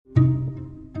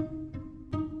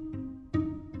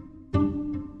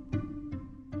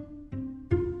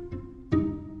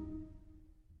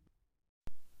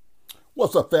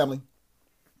What's up, family?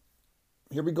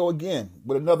 Here we go again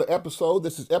with another episode.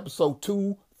 This is episode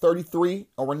 233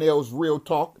 on Renell's Real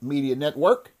Talk Media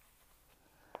Network.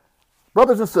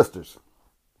 Brothers and sisters,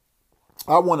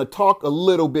 I want to talk a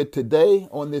little bit today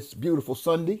on this beautiful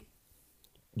Sunday,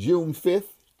 June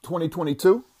 5th,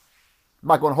 2022. I'm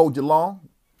not going to hold you long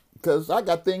because I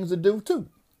got things to do too.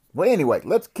 Well, anyway,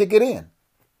 let's kick it in.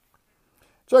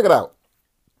 Check it out.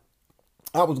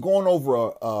 I was going over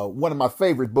one of my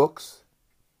favorite books,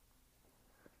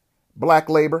 Black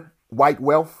Labor, White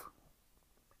Wealth.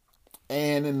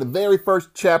 And in the very first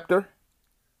chapter,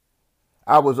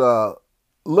 I was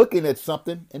looking at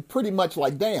something and pretty much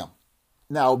like, damn.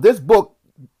 Now, this book,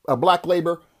 Black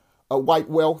Labor, White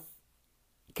Wealth,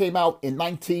 came out in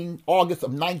August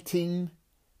of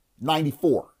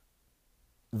 1994.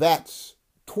 That's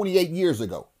 28 years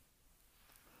ago.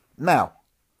 Now,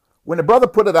 when the brother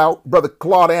put it out, Brother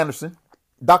Claude Anderson,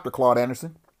 Dr. Claude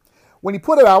Anderson, when he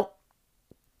put it out,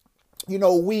 you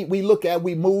know, we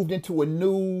moved into a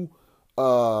new,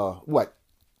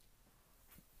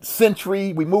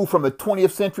 century. We moved from the 20th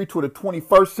century to the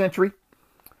 21st century.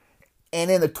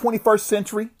 And in the 21st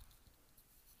century,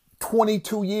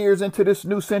 22 years into this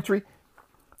new century,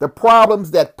 the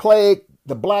problems that plagued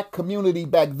the black community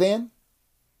back then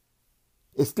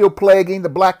is still plaguing the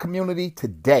black community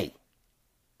today.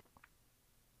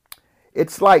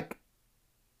 It's like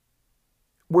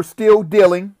we're still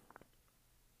dealing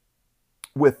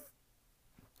with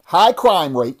high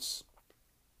crime rates,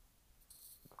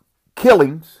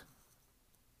 killings,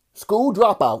 school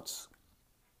dropouts,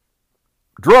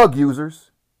 drug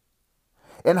users,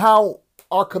 and how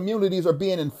our communities are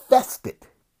being infested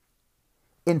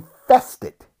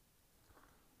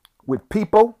with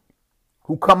people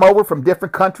who come over from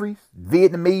different countries,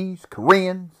 Vietnamese,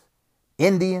 Koreans,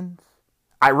 Indians,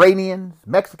 Iranians,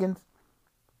 Mexicans.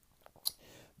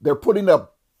 They're putting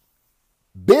up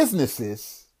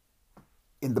businesses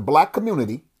in the black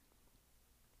community,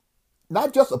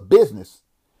 not just a business.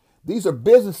 These are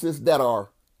businesses that are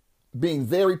being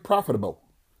very profitable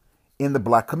in the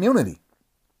black community.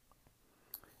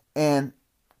 And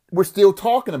we're still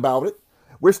talking about it.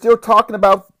 We're still talking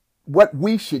about what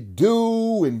we should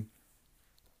do. And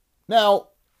now,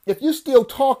 if you're still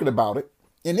talking about it,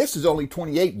 and this is only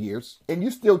 28 years, and you're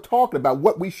still talking about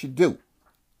what we should do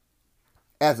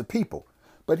as a people.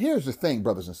 But here's the thing,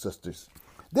 brothers and sisters.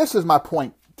 This is my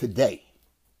point today.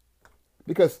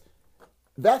 Because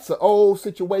that's an old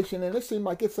situation, and it seems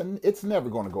like it's never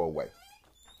going to go away.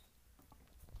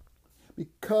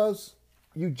 Because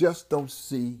you just don't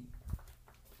see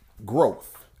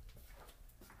growth.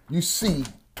 You see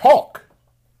talk.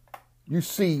 You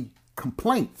see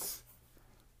complaints.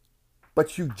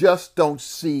 But you just don't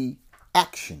see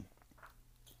action.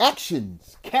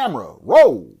 Actions, camera,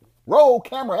 roll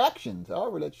camera actions.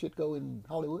 However that shit go in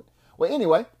Hollywood. Well,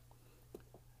 anyway,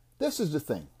 this is the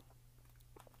thing.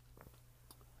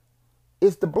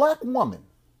 Is the black woman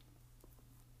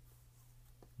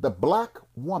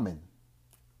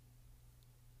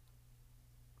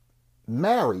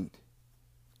married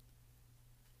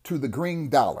to the green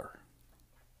dollar?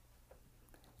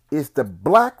 Is the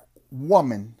black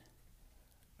woman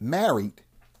married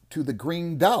to the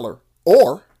green dollar,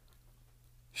 or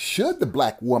should the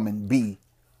black woman be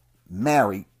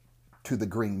married to the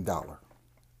green dollar?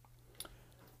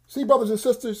 See, brothers and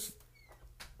sisters,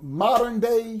 modern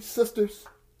day sisters,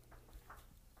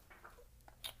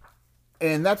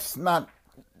 and that's not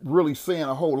really saying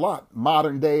a whole lot,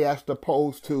 modern day as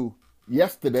opposed to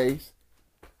yesterday's,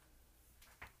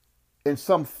 in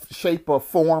some shape or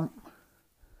form.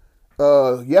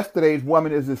 Yesterday's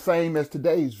woman is the same as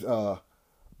today's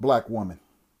black woman.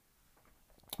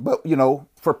 But, you know,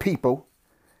 for people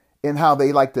and how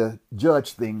they like to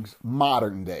judge things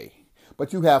modern day.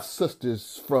 But you have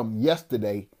sisters from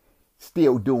yesterday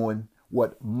still doing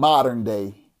what modern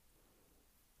day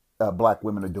black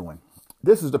women are doing.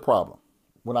 This is the problem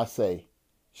when I say,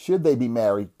 should they be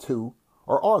married to,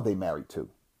 or are they married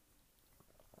to?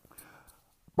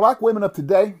 Black women of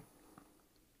today,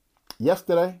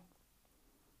 yesterday,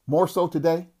 more so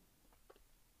today,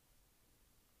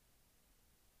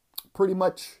 pretty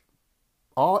much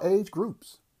all age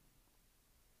groups,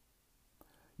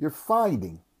 you're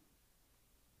finding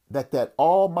that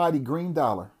almighty green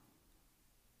dollar,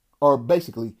 or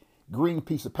basically green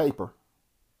piece of paper,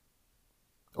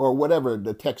 or whatever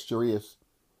the texture is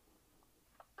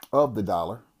of the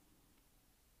dollar,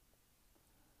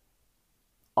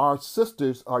 our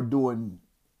sisters are doing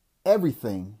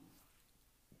everything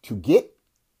to get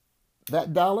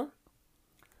that dollar.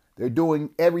 They're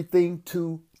doing everything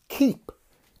to keep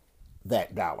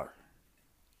that dollar.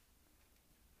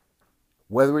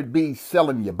 Whether it be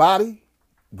selling your body,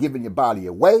 giving your body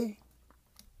away,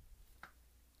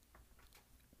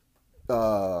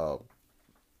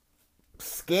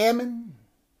 scamming,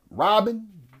 robbing,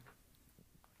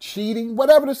 cheating,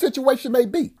 whatever the situation may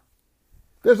be.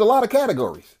 There's a lot of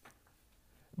categories.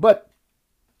 But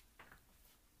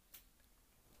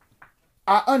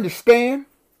I understand,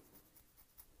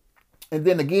 and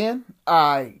then again,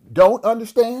 I don't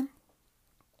understand,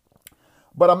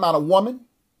 but I'm not a woman.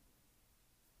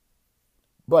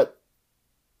 But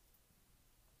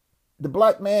the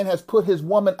black man has put his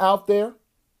woman out there.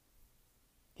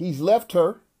 He's left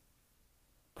her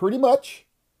pretty much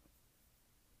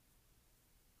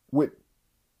with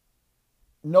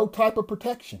no type of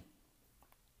protection.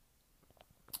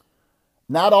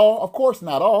 Not all, of course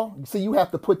not all. See, you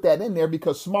have to put that in there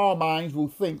because small minds will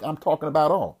think I'm talking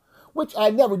about all, which I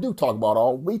never do talk about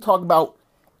all. We talk about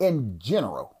in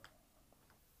general.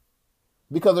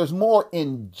 Because there's more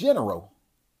in general.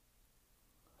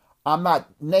 I'm not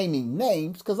naming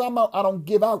names because I don't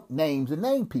give out names and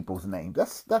name people's names.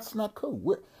 That's not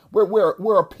cool.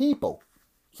 We're a people.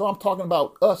 So I'm talking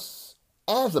about us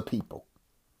as a people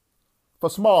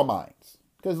for small minds.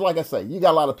 Because like I say, you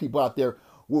got a lot of people out there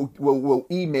will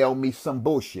email me some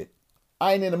bullshit.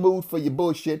 I ain't in the mood for your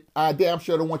bullshit. I damn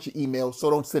sure don't want your email, so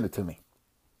don't send it to me.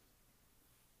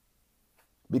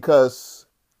 Because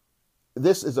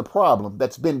this is a problem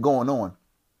that's been going on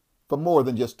for more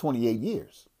than just 28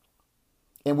 years.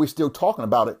 And we're still talking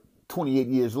about it 28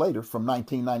 years later, from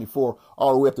 1994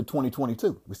 all the way up to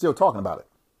 2022. We're still talking about it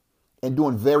and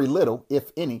doing very little,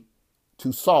 if any,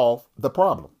 to solve the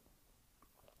problem.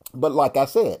 But like I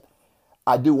said,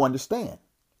 I do understand.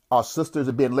 Our sisters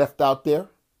are being left out there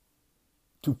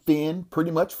to fend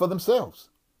pretty much for themselves.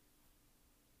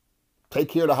 Take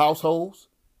care of the households,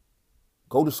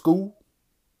 go to school,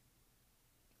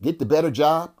 get the better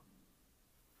job,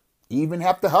 even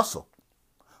have to hustle.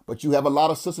 But you have a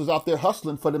lot of sisters out there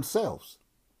hustling for themselves.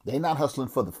 They're not hustling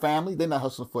for the family. They're not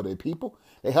hustling for their people.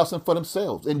 They're hustling for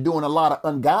themselves and doing a lot of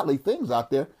ungodly things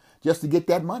out there just to get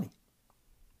that money.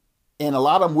 And a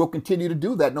lot of them will continue to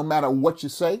do that no matter what you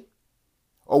say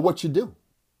or what you do.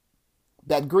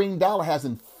 That green dollar has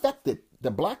infected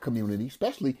the black community,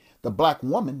 especially the black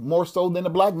woman, more so than the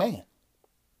black man.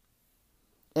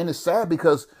 And it's sad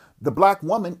because the black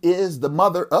woman is the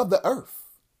mother of the earth.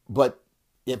 But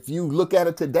if you look at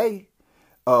it today,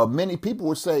 many people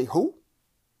would say, who?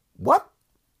 What?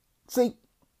 See,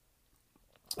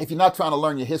 if you're not trying to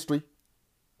learn your history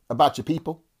about your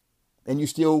people and you're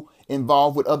still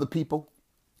involved with other people,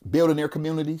 building their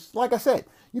communities, like I said,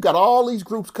 you got all these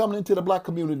groups coming into the black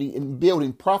community and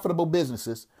building profitable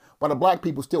businesses, while the black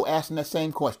people still asking that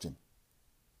same question.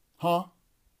 Huh?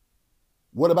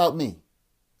 What about me?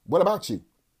 What about you?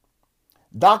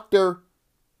 Dr.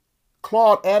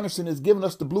 Claude Anderson is giving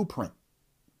us the blueprint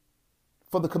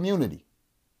for the community,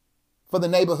 for the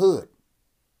neighborhood,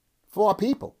 for our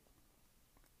people.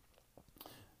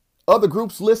 Other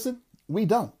groups listen, we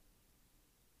don't.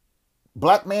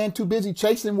 Black man too busy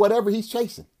chasing whatever he's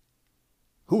chasing.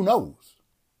 Who knows?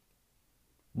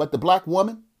 But the black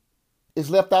woman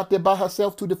is left out there by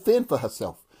herself to defend for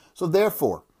herself. So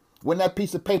therefore, when that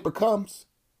piece of paper comes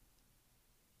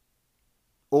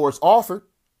or is offered,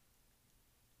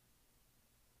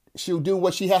 she'll do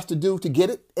what she has to do to get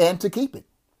it and to keep it.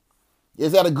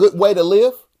 Is that a good way to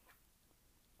live?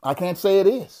 I can't say it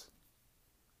is.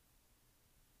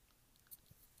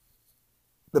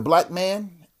 The black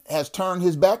man has turned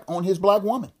his back on his black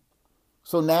woman.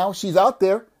 So now she's out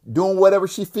there doing whatever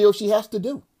she feels she has to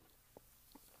do.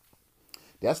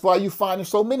 That's why you find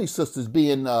so many sisters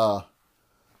being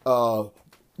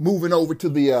moving over to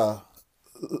the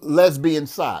lesbian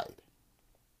side.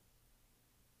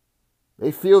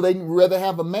 They feel they'd rather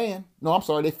have a man. No, I'm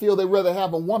sorry. They feel they'd rather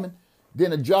have a woman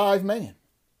than a jive man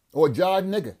or a jive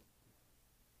nigga.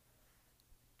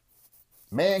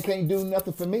 Man can't do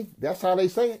nothing for me. That's how they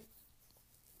say it.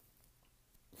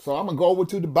 So I'm going to go over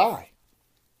to Dubai.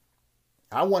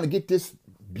 I want to get this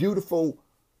beautiful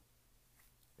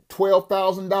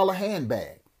 $12,000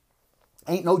 handbag.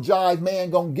 Ain't no jive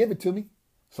man going to give it to me.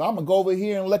 So I'm going to go over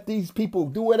here and let these people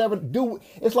do whatever.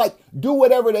 It's like, do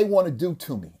whatever they want to do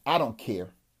to me. I don't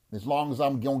care. As long as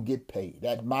I'm going to get paid.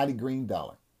 That mighty green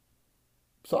dollar.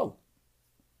 So,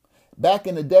 back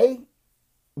in the day,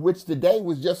 which the day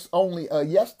was just only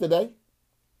yesterday,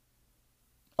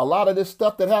 a lot of this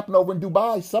stuff that happened over in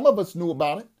Dubai, some of us knew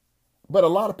about it, but a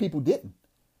lot of people didn't.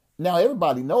 Now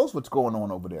everybody knows what's going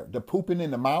on over there. The pooping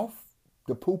in the mouth,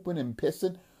 the pooping and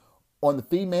pissing on the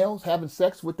females, having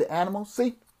sex with the animals.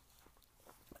 See,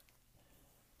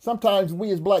 Sometimes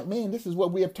we as black men, this is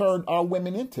what we have turned our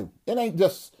women into. It ain't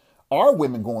just our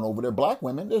women going over there, black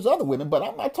women. There's other women, but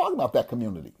I'm not talking about that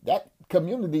community. That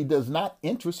community does not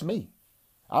interest me.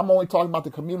 I'm only talking about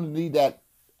the community that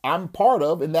I'm part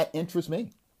of and that interests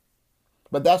me.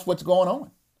 But that's what's going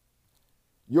on.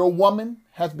 Your woman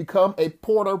has become a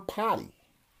porta potty.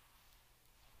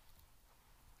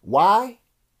 Why?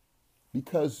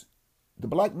 Because the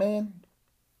black man,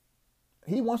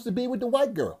 he wants to be with the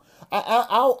white girl.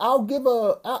 I'll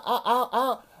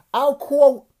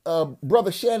quote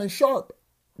brother Shannon Sharp,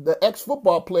 the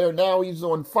ex-football player. Now he's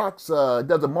on Fox,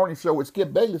 does a morning show with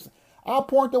Skip Bayless. I'll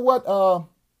point to what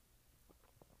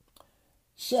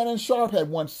Shannon Sharp had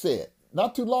once said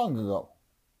not too long ago,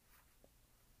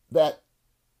 that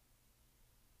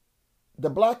the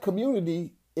black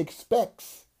community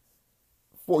expects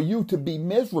for you to be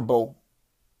miserable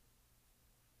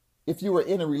if you were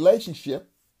in a relationship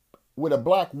with a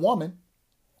black woman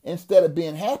instead of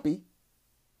being happy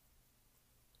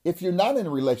if you're not in a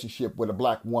relationship with a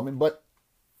black woman but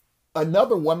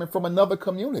another woman from another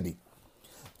community.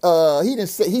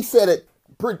 He said it,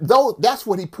 though that's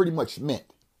what he pretty much meant.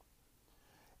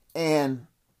 And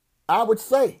I would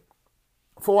say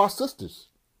for our sisters,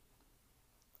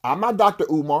 I'm not Dr.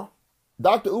 Umar.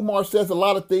 Dr. Umar says a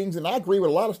lot of things, and I agree with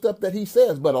a lot of stuff that he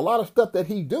says, but a lot of stuff that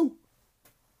he do,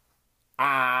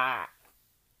 I'm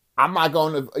not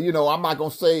going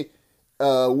to say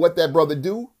what that brother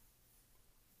do,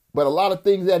 but a lot of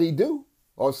things that he do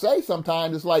or say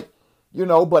sometimes it's like,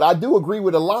 but I do agree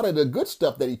with a lot of the good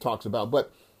stuff that he talks about.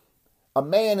 But a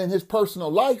man in his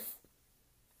personal life,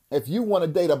 if you want to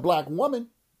date a black woman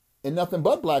and nothing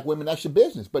but black women, that's your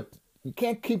business. But you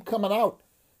can't keep coming out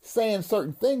saying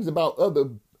certain things about other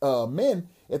men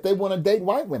if they want to date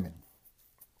white women.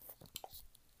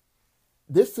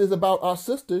 This is about our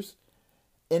sisters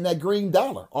in that green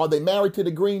dollar. Are they married to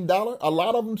the green dollar? A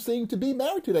lot of them seem to be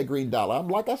married to that green dollar.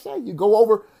 Like I said, you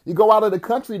go out of the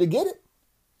country to get it.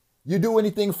 You do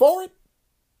anything for it.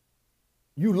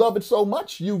 You love it so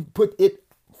much, you put it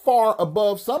far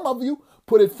above, some of you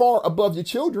put it far above your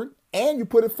children, and you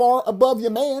put it far above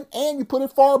your man, and you put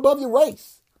it far above your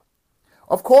race.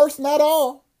 Of course, not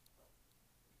all.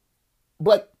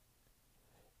 But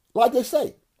like they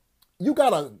say, you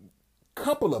got a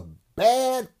couple of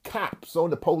bad cops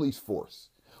on the police force.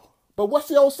 But what's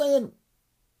the old saying?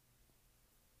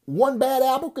 One bad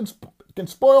apple can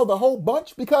spoil the whole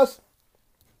bunch, because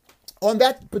on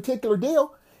that particular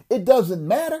deal, it doesn't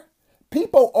matter.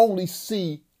 People only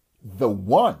see the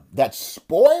one that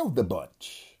spoiled the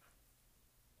bunch,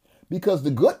 because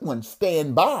the good ones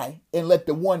stand by and let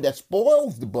the one that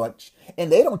spoils the bunch,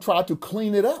 and they don't try to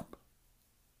clean it up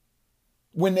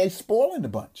when they're spoiling the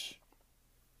bunch.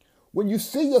 When you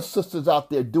see your sisters out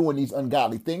there doing these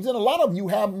ungodly things, and a lot of you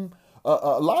have them,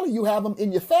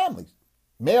 in your families,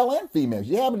 male and females.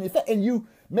 You have them in your and you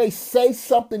may say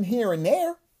something here and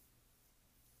there,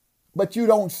 but you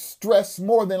don't stress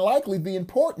more than likely the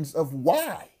importance of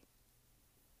why,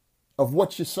 of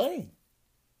what you're saying.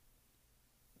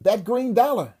 That green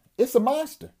dollar, it's a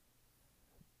monster.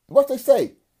 What they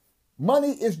say,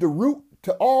 money is the root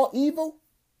to all evil.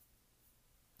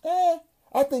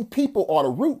 I think people are the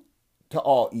root to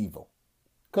all evil,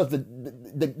 because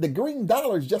the green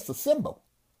dollar is just a symbol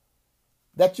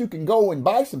that you can go and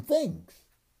buy some things.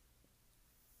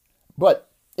 But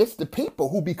it's the people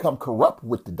who become corrupt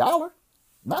with the dollar,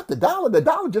 not the dollar. The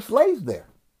dollar just lays there.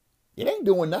 It ain't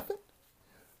doing nothing.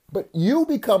 But you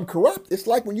become corrupt. It's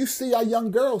like when you see our young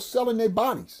girls selling their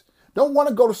bodies. Don't want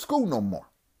to go to school no more.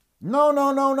 No.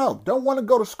 Don't want to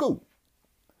go to school.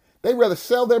 They rather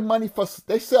sell their money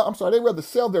they rather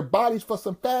sell their bodies for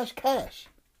some fast cash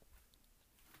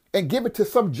and give it to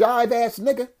some jive ass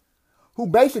nigga who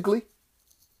basically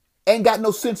ain't got no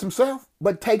sense himself,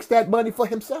 but takes that money for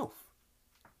himself.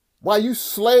 While you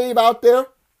slave out there,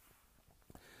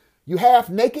 you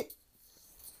half naked,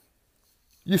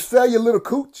 you sell your little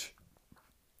cooch,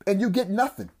 and you get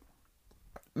nothing.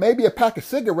 Maybe a pack of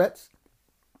cigarettes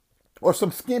or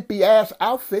some skimpy ass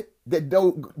outfit that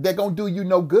gonna do you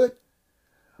no good.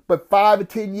 But 5 to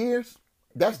 10 years,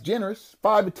 that's generous.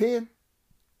 5 to 10,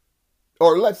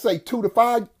 or let's say 2 to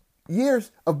 5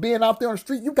 years of being out there on the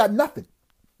street, you got nothing.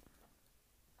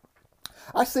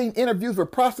 I seen interviews where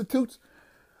prostitutes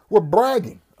were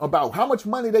bragging about how much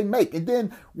money they make, and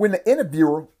then when the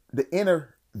interviewer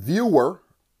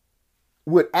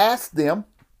would ask them,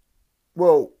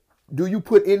 well, do you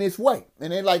put in his way?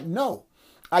 And they're like, no,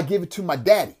 I give it to my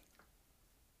daddy.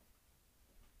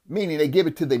 Meaning they give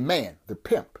it to their man, the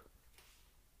pimp.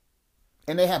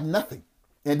 And they have nothing.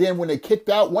 And then when they kicked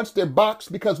out, once they're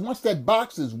boxed, because once that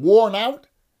box is worn out,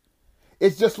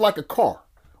 It's just like a car.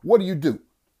 What do?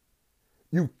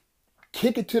 You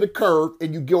kick it to the curb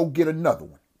and you go get another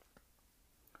one.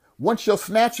 Once your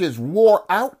snatch is wore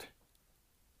out,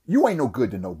 you ain't no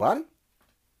good to nobody.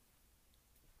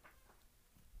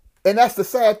 And that's the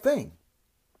sad thing.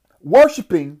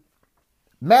 Worshiping,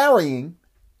 marrying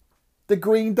the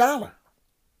green dollar.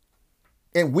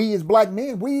 And we as black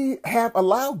men, we have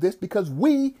allowed this because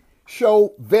we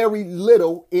show very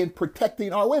little in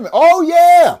protecting our women. Oh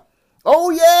yeah. Oh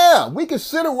yeah. We can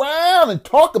sit around and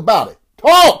talk about it.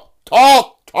 Talk.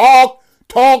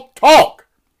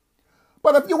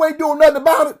 But if you ain't doing nothing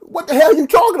about it, what the hell are you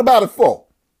talking about it for?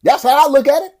 That's how I look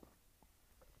at it.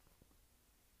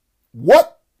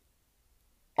 What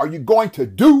are you going to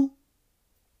do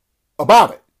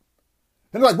about it?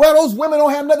 And they're like, well, those women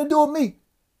don't have nothing to do with me.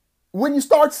 When you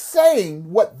start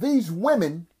saying what these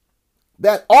women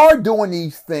that are doing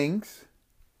these things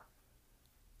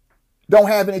don't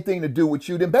have anything to do with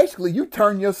you, then basically you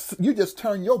just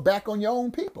turn your back on your own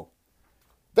people.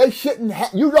 They shouldn't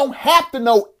you don't have to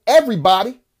know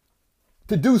everybody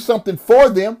to do something for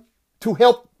them to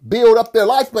help build up their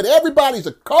life, but everybody's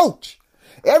a coach.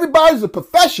 Everybody's a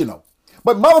professional.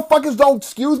 But motherfuckers don't,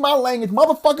 excuse my language,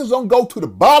 motherfuckers don't go to the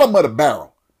bottom of the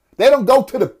barrel. They don't go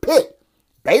to the pit.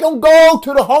 They don't go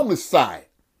to the homeless side.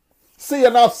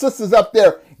 Seeing our sisters up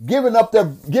there giving up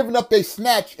their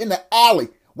snatch in the alley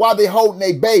while they holding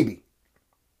their baby.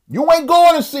 You ain't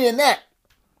going and seeing that.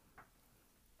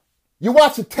 You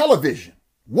watch the television,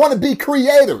 want to be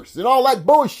creators and all that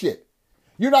bullshit.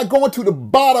 You're not going to the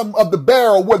bottom of the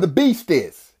barrel where the beast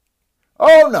is.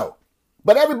 Oh no.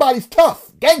 But everybody's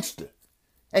tough. Gangster.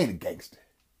 Ain't a gangster.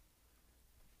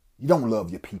 You don't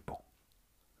love your people.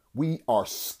 We are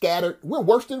scattered. We're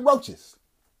worse than roaches.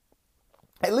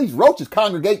 At least roaches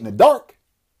congregate in the dark.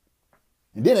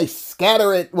 And then they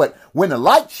scatter it when the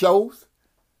light shows.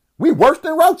 We worse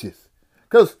than roaches.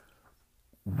 Because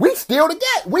we steal the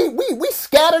gas. We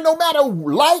scatter no matter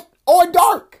light or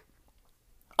dark.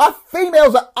 Our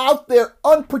females are out there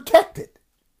unprotected.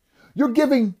 You're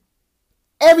giving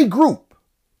every group,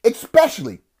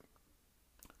 especially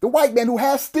the white man who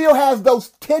still has those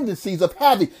tendencies of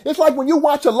having. It's like when you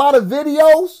watch a lot of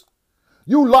videos,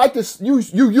 you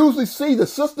usually see the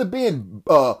sister being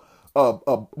tied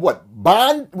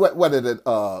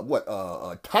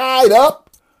up,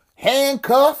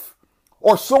 handcuffed,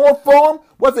 or sore form.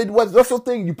 What's the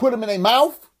thing? You put them in their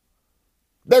mouth.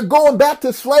 They're going back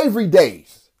to slavery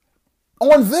days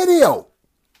on video.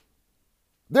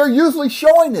 They're usually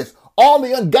showing this. All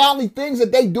the ungodly things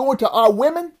that they doing to our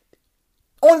women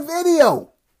on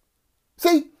video.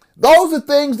 See, those are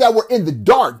things that were in the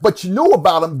dark, but you knew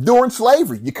about them during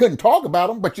slavery. You couldn't talk about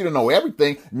them, but you didn't know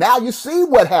everything. Now you see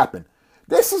what happened.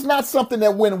 This is not something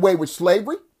that went away with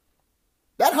slavery.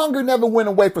 That hunger never went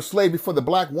away for slavery for the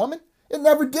black woman. It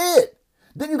never did.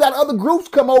 Then you got other groups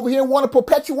come over here and want to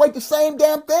perpetuate the same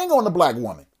damn thing on the black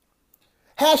woman.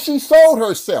 Has she sold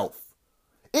herself?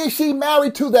 Is she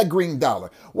married to that green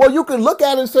dollar? Well, you can look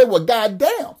at it and say, well,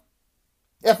 goddamn.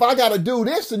 If I got to do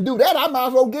this and do that, I might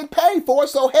as well get paid for it.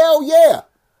 So hell yeah.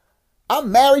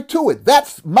 I'm married to it.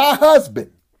 That's my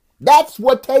husband. That's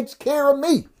what takes care of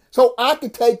me. So I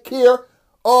can take care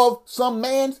of some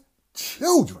man's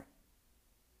children.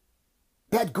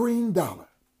 That green dollar.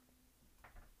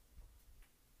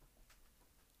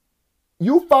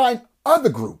 You find other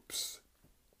groups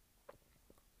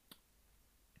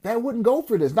that wouldn't go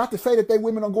for this. Not to say that they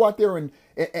women don't go out there and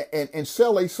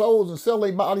sell their souls and sell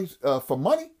their bodies for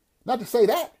money. Not to say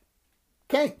that.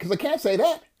 Because I can't say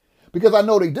that. Because I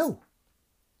know they do.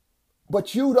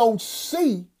 But you don't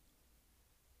see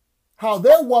how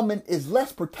their woman is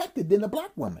less protected than the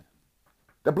black woman.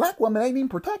 The black woman ain't even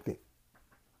protected.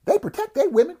 They protect their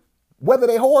women, whether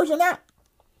they whores or not.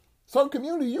 Some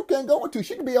community you can't go into.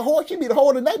 She can be a whore. She can be the whore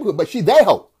of the neighborhood, but she they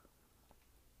hoe.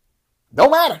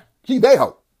 Don't matter. She they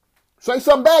hoe. Say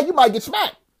something bad, you might get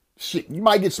smacked. Shit, you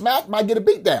might get smacked, might get a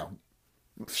beat down.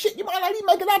 Shit, you might not even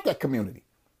make it out that community.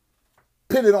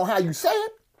 Depending on how you say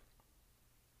it.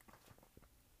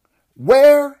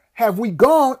 Where have we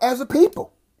gone as a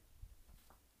people?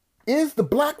 Is the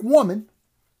black woman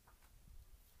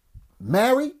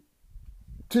married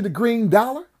to the green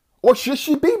dollar? Or should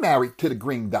she be married to the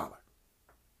green dollar?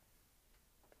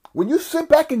 When you sit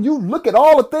back and you look at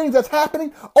all the things that's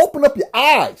happening, open up your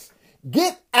eyes.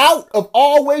 Get out of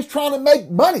always trying to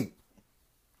make money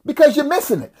because you're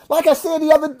missing it. Like I said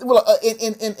the other,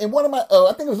 in one of my,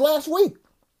 I think it was last week,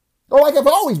 or like I've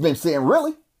always been saying,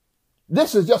 really,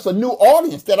 this is just a new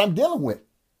audience that I'm dealing with.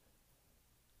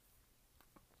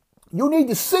 You need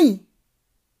to see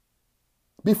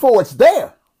before it's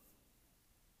there.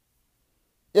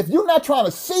 If you're not trying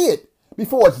to see it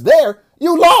before it's there,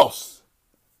 you lost.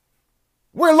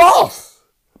 We're lost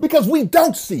because we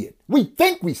don't see it. We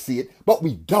think we see it, but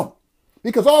we don't.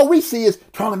 Because all we see is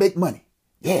trying to make money.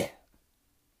 Yeah.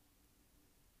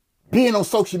 Being on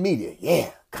social media.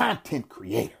 Yeah. Content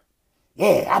creator.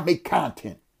 Yeah, I make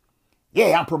content.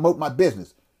 Yeah, I promote my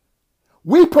business.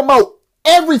 We promote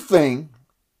everything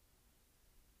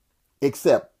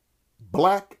except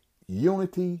black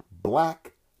unity,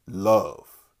 black love,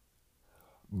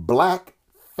 black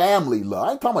family love.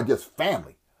 I ain't talking about just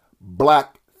family.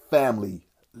 Black family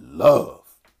love.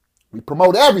 We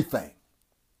promote everything.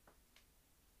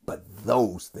 But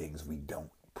those things we don't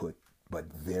put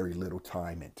but very little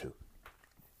time into.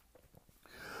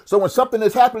 So when something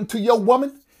is happening to your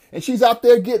woman and she's out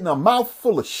there getting a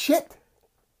mouthful of shit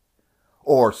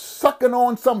or sucking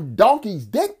on some donkey's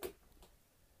dick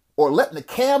or letting the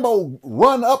camel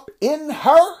run up in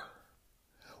her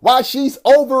while she's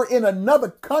over in another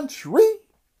country,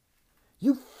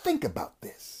 you think about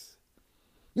this.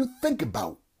 You think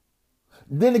about.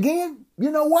 Then again,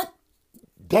 you know what?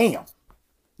 Damn.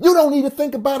 You don't need to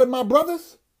think about it, my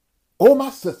brothers or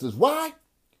my sisters. Why?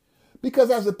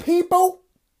 Because as a people,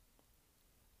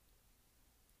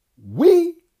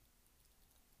 we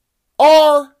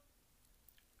are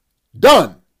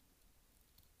done.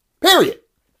 Period.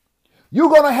 You're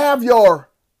going to have your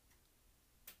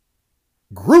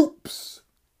groups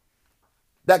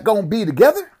that going to be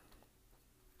together,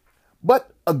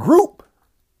 but a group,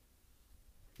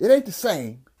 it ain't the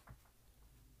same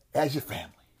as your family.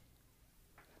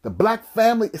 The black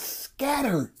family is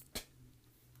scattered.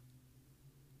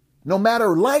 No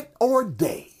matter light or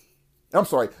day. I'm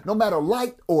sorry, no matter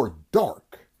light or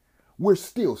dark, we're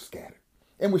still scattered.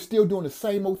 And we're still doing the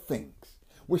same old things.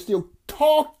 We're still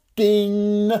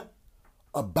talking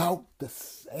about the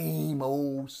same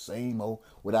old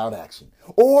without action.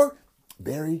 Or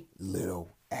very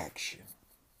little action.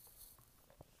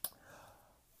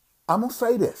 I'm going to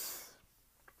say this.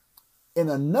 And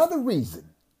another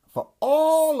reason for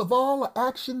all the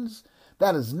actions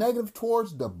that is negative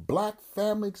towards the black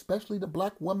family, especially the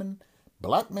black woman,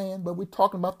 black man, but we're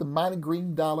talking about the mighty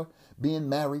green dollar being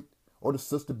married, or the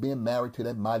sister being married to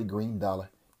that mighty green dollar,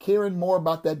 caring more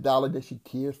about that dollar than she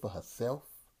cares for herself,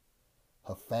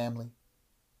 her family,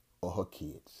 or her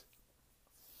kids.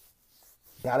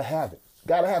 Gotta have it.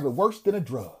 Gotta have it worse than a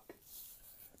drug.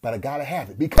 But I gotta have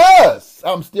it because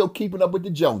I'm still keeping up with the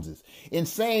Joneses. In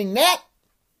saying that,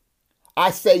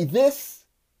 I say this.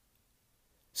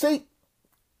 See,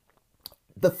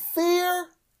 the fear.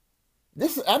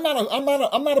 I'm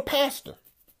not a pastor,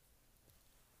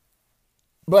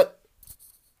 but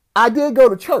I did go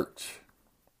to church,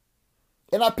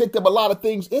 and I picked up a lot of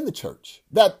things in the church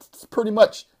that pretty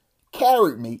much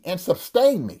carried me and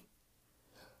sustained me,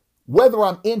 whether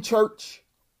I'm in church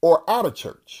or out of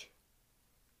church.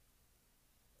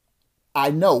 I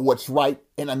know what's right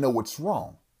and I know what's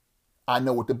wrong. I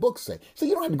know what the books say. So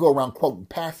you don't have to go around quoting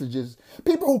passages.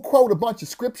 People who quote a bunch of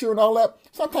scripture and all that,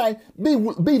 sometimes be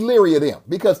leery of them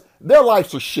because their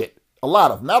lives are shit. A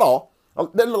lot of them, not all.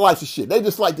 Their lives are shit. They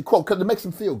just like to quote because it makes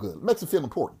them feel good. It makes them feel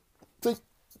important. See,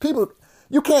 people,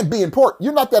 you can't be important.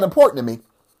 You're not that important to me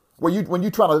when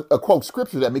you're trying to quote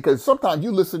scripture at me because sometimes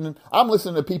I'm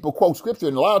listening to people quote scripture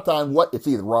and a lot of times it's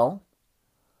either wrong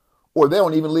or they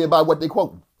don't even live by what they're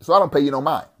quoting. So I don't pay you no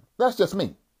mind. That's just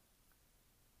me.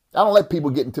 I don't let people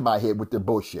get into my head with their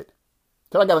bullshit.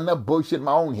 Because I got enough bullshit in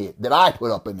my own head that I put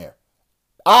up in there.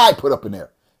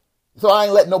 So I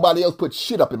ain't letting nobody else put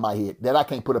shit up in my head that I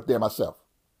can't put up there myself.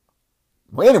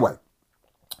 Well, anyway,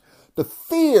 the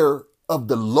fear of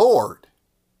the Lord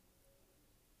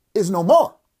is no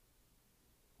more.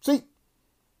 See,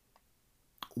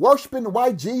 worshiping the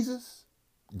white Jesus,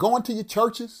 going to your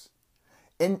churches,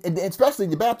 and especially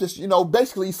the Baptists,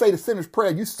 basically you say the sinner's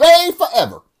prayer, you saved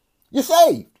forever. You're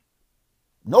saved.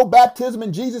 No baptism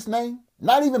in Jesus' name.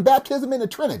 Not even baptism in the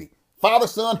Trinity. Father,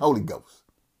 Son, Holy Ghost.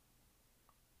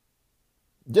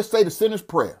 Just say the sinner's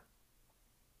prayer.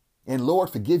 And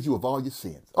Lord forgives you of all your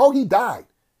sins. Oh, he died.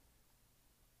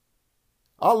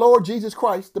 Our Lord Jesus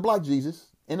Christ, the black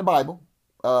Jesus, in the Bible,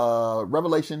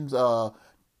 Revelations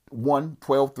 1,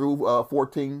 12 through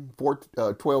 14,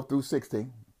 12 through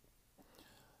 16.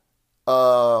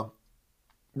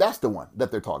 That's the one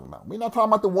that they're talking about. We're not talking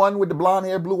about the one with the blonde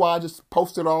hair, blue eyes, just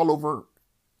posted all over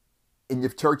in your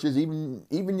churches, even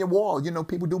your walls.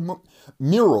 People do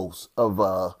murals of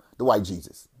the white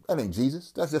Jesus. That ain't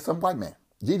Jesus. That's just some white man.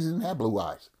 Jesus didn't have blue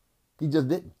eyes. He just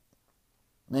didn't.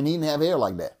 And he didn't have hair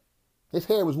like that. His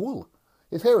hair was wool.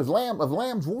 His hair was of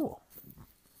lamb's wool.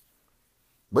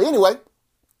 But anyway,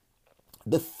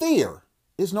 the fear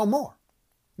is no more.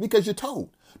 Because you're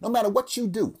told, no matter what you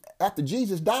do, after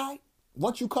Jesus died,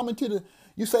 once you come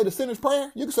you say the sinner's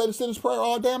prayer, you can say the sinner's prayer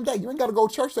all damn day. You ain't got to go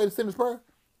to church, say the sinner's prayer,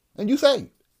 and you saved.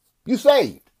 You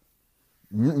saved.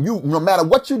 No matter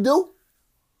what you do,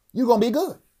 you're going to be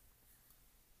good.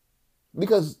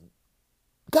 Because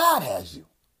God has you.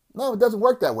 No, it doesn't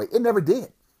work that way. It never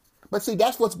did. But see,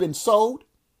 that's what's been sold.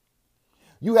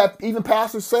 You have even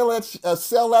pastors sell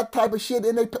that type of shit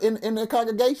in their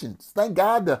congregations. Thank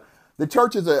God the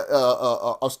churches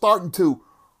are starting to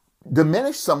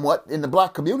diminish somewhat in the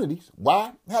black communities.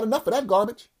 Why? Had enough of that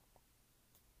garbage.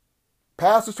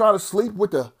 Pastors trying to sleep with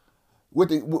the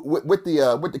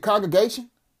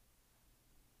congregation,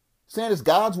 saying it's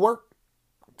God's work,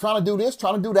 trying to do this,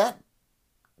 trying to do that,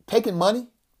 taking money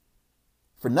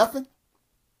for nothing.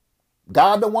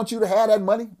 God don't want you to have that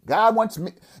money. God wants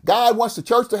the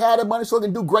church to have that money so it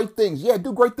can do great things. Yeah,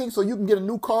 do great things so you can get a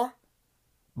new car,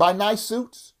 buy nice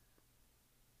suits.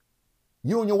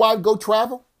 You and your wife go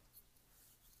travel.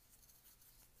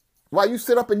 While you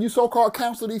sit up and you so-called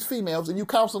counsel these females and you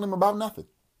counsel them about nothing.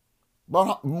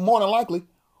 But more than likely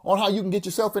on how you can get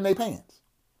yourself in their pants.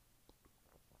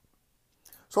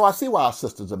 So I see why our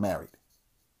sisters are married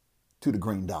to the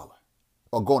green dollar,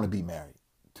 or going to be married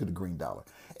to the green dollar.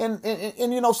 And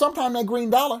you know, sometimes that green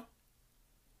dollar,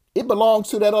 it belongs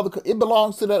to that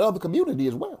other community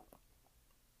as well.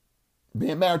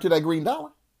 Being married to that green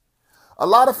dollar. A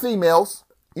lot of females,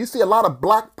 you see a lot of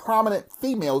black prominent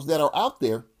females that are out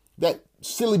there that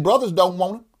silly brothers don't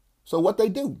want them. So what they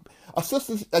do, a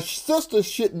sister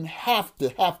shouldn't have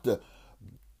to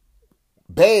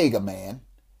beg a man,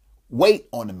 wait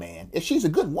on a man. If she's a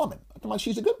good woman, I'm talking about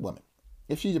she's a good woman.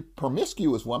 If she's a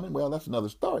promiscuous woman, well, that's another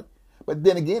story. But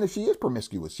then again, if she is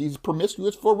promiscuous, she's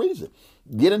promiscuous for a reason.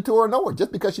 Get into her or know her.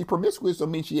 Just because she's promiscuous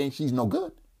don't mean she's no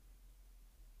good.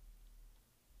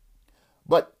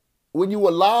 But when you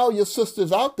allow your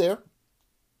sisters out there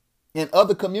in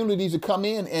other communities to come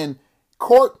in and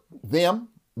court them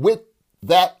with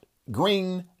that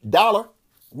green dollar,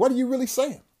 what are you really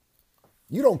saying?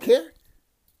 You don't care?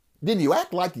 Then you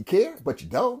act like you care, but you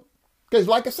don't. Because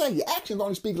like I say, your actions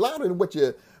only speak louder than what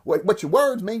your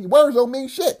words mean. Your words don't mean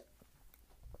shit.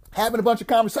 Having a bunch of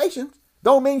conversations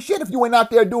don't mean shit if you ain't out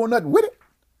there doing nothing with it.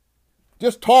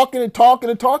 Just talking and talking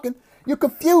and talking. You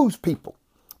confuse people.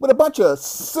 With a bunch of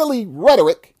silly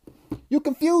rhetoric, you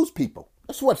confuse people.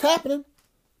 That's what's happening.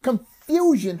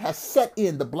 Confusion has set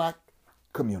in the black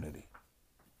community.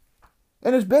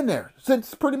 And it's been there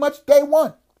since pretty much day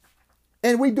one.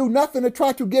 And we do nothing to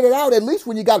try to get it out. At least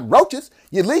when you got roaches,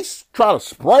 you at least try to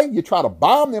spray. You try to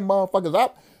bomb them motherfuckers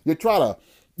out. You try to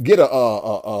get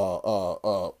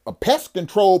a pest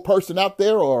control person out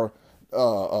there or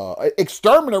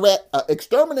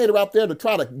exterminator out there to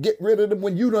try to get rid of them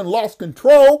when you done lost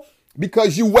control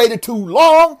because you waited too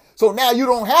long. So now you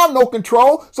don't have no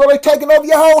control. So they're taking over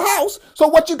your whole house. So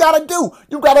what you got to do?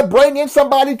 You got to bring in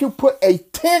somebody to put a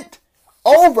tent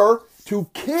over to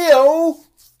kill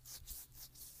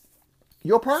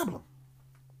your problem.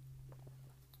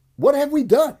 What have we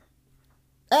done?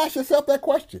 Ask yourself that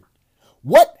question.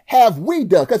 What have we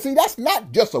done? Because see, that's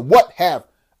not just a what have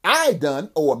I done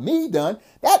or me done.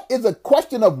 That is a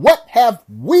question of what have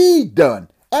we done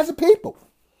as a people.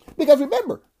 Because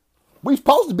remember, we're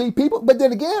supposed to be people, but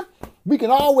then again, we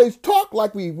can always talk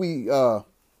like we a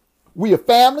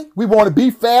family. We want to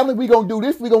be family. We gonna do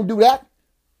this. We gonna do that.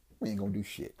 We ain't gonna do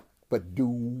shit, but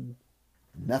do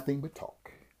nothing but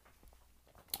talk.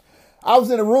 I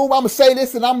was in a room. I'm gonna say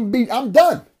this, and I'm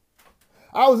done.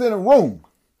 I was in a room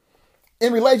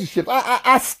in relationships.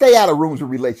 I stay out of rooms with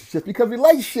relationships because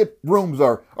relationship rooms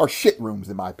are shit rooms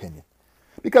in my opinion.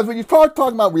 Because when you start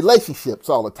talking about relationships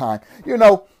all the time, you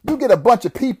know, you get a bunch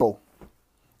of people,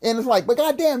 and it's like, but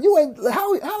goddamn, you ain't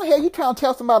how the hell you trying to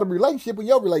tell somebody a relationship when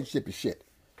your relationship is shit?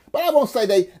 But I won't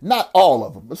say not all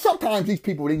of them, but sometimes these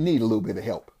people, they need a little bit of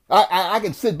help. I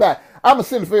can sit back. I'm a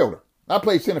center fielder. I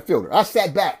play center fielder. I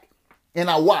sat back and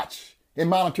I watch and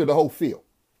monitor the whole field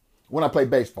when I play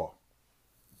baseball.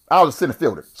 I was a center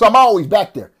fielder. So I'm always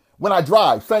back there. When I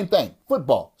drive, same thing.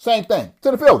 Football, same thing.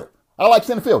 Center fielder. I like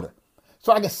center fielder.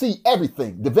 So I can see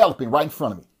everything developing right in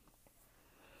front of me.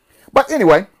 But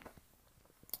anyway,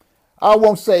 I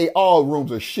won't say all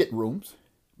rooms are shit rooms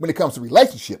when it comes to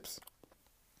relationships.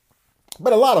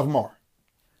 But a lot of them are.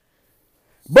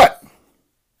 But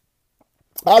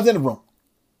I was in the room.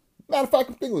 Matter of fact,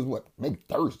 I think it was maybe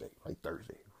Thursday, right?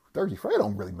 Thursday, Friday, it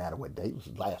don't really matter what day. It was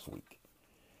last week.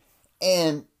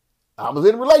 And I was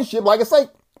in a relationship, like I say.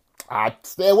 I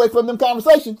stay away from them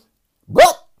conversations.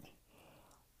 But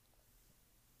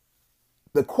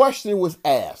the question was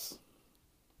asked.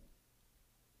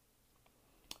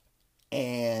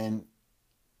 And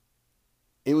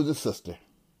It was a sister.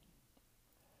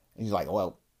 And he's like,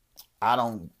 well, I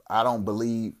don't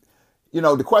believe,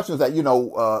 the question is that,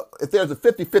 if there's a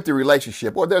 50-50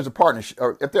 relationship or there's a partnership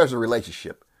or if there's a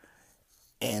relationship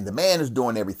and the man is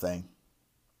doing everything,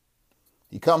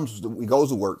 he goes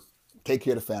to work, take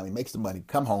care of the family, makes the money,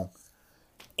 come home,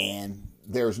 and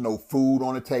there's no food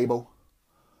on the table.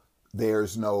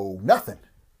 There's no nothing.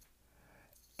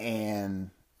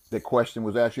 And the question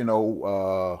was asked,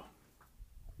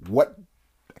 what,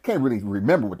 I can't really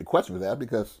remember what the question was asked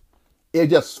because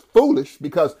it's just foolish.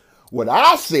 Because what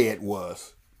I said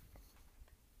was,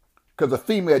 because a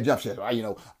female jump says, I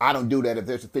don't do that. If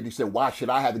there's a 50 cent, why should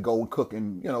I have to go and cook?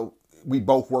 And, we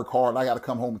both work hard and I got to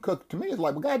come home and cook. To me, it's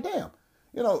like, well, goddamn,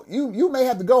 you may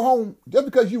have to go home just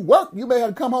because you work. You may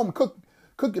have to come home and cook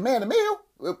your man a meal.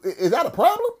 Is that a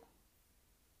problem?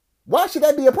 Why should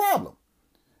that be a problem?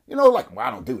 Like, well, I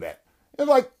don't do that. It's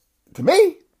like, to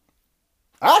me,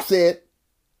 I said,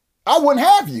 I wouldn't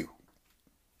have you.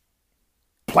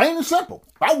 Plain and simple.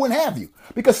 I wouldn't have you.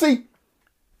 Because see,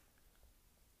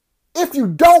 if you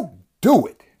don't do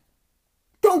it,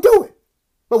 don't do it.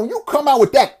 But when you come out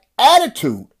with that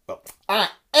attitude of, I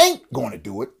ain't going to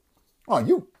do it,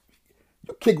 you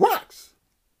kick rocks.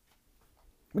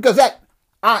 Because that,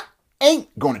 I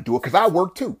ain't going to do it because I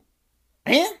work too.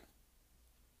 And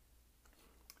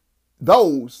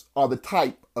those are the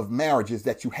type of marriages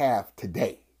that you have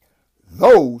today.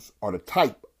 Those are the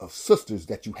type of sisters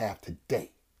that you have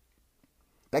today.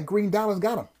 That green dollar's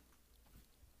got them.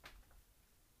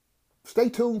 Stay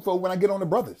tuned for when I get on the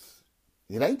brothers.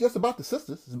 It ain't just about the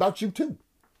sisters. It's about you too.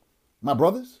 My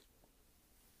brothers,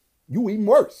 you even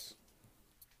worse.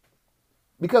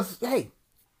 Because, hey,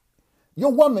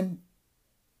 your woman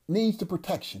needs the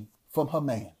protection from her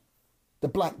man. The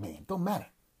black man. Don't matter.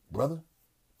 Brother,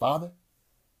 father,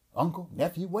 uncle,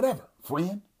 nephew, whatever.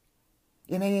 Friend.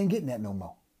 And they ain't getting that no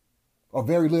more. Or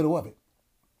very little of it.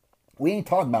 We ain't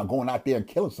talking about going out there and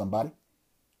killing somebody,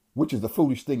 which is the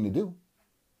foolish thing to do.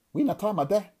 We're not talking about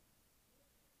that.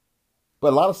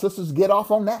 But a lot of sisters get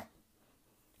off on that.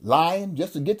 Lying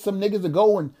just to get some niggas to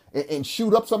go and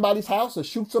shoot up somebody's house or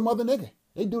shoot some other nigga.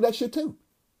 They do that shit too.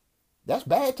 That's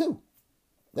bad too.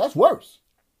 That's worse.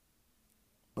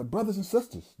 But brothers and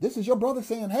sisters, this is your brother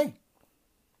saying, hey,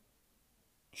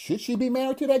 should she be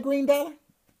married to that green dollar?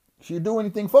 She'll do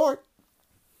anything for it.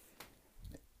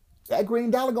 That green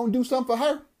dollar gonna do something for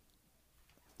her.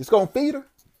 It's gonna feed her.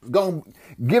 It's gonna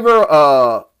give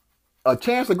her a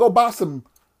chance to go buy some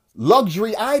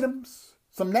luxury items,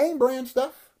 some name brand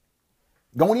stuff.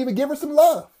 Don't even give her some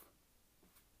love.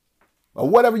 Or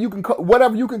whatever you can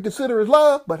consider as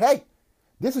love. But hey,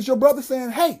 this is your brother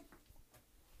saying, hey,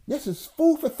 this is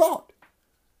food for thought.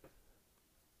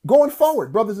 Going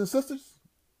forward, brothers and sisters.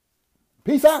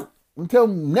 Peace out. Until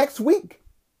next week.